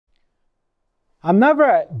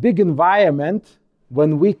Another big environment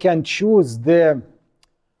when we can choose the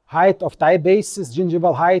height of tie bases,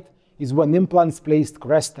 gingival height, is when implants placed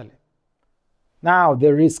crestally. Now,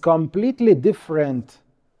 there is completely different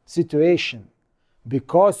situation,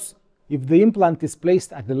 because if the implant is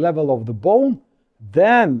placed at the level of the bone,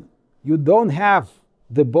 then you don't have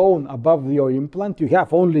the bone above your implant, you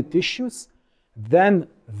have only tissues. Then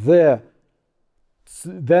the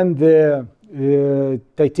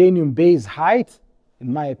titanium base height,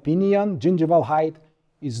 in my opinion, gingival height,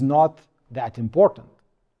 is not that important.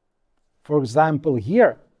 For example,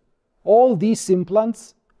 here, all these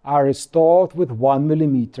implants are restored with 1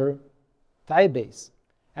 millimeter tie base.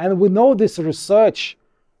 And we know this research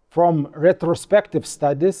from retrospective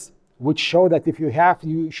studies, which show that if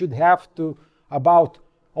you should have to about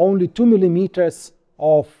only 2 millimeters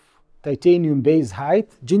of titanium base height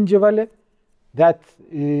gingivally, that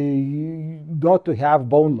not to have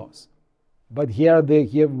bone loss. But here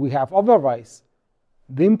we have otherwise.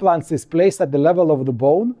 The implant is placed at the level of the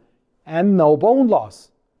bone and no bone loss,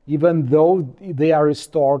 even though they are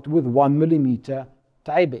restored with 1 millimeter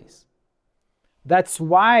tie base. That's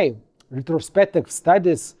why retrospective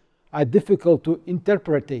studies are difficult to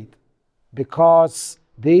interpret, because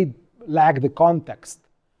they lack the context.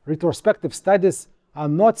 Retrospective studies are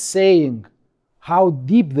not saying how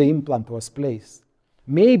deep the implant was placed.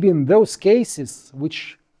 Maybe in those cases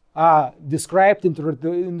which are described in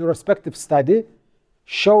the respective study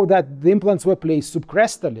show that the implants were placed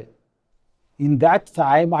subcrestally. In that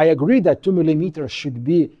time, I agree that 2 millimeters should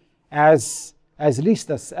be as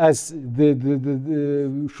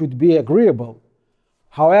should be agreeable.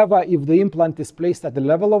 However, if the implant is placed at the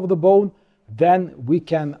level of the bone, then we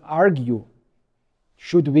can argue,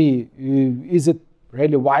 is it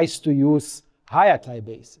really wise to use higher tie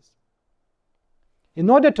bases? In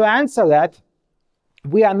order to answer that,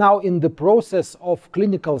 we are now in the process of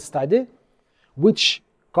clinical study, which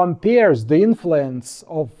compares the influence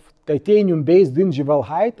of titanium-based gingival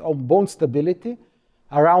height on bone stability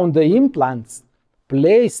around the implants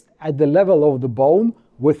placed at the level of the bone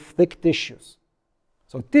with thick tissues.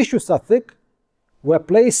 So tissues are thick, we're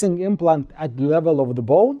placing implant at the level of the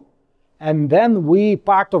bone, and then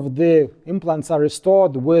part of the implants are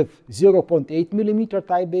restored with 0.8 millimeter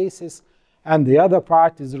tie bases, and the other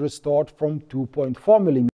part is restored from 2.4 millimeter.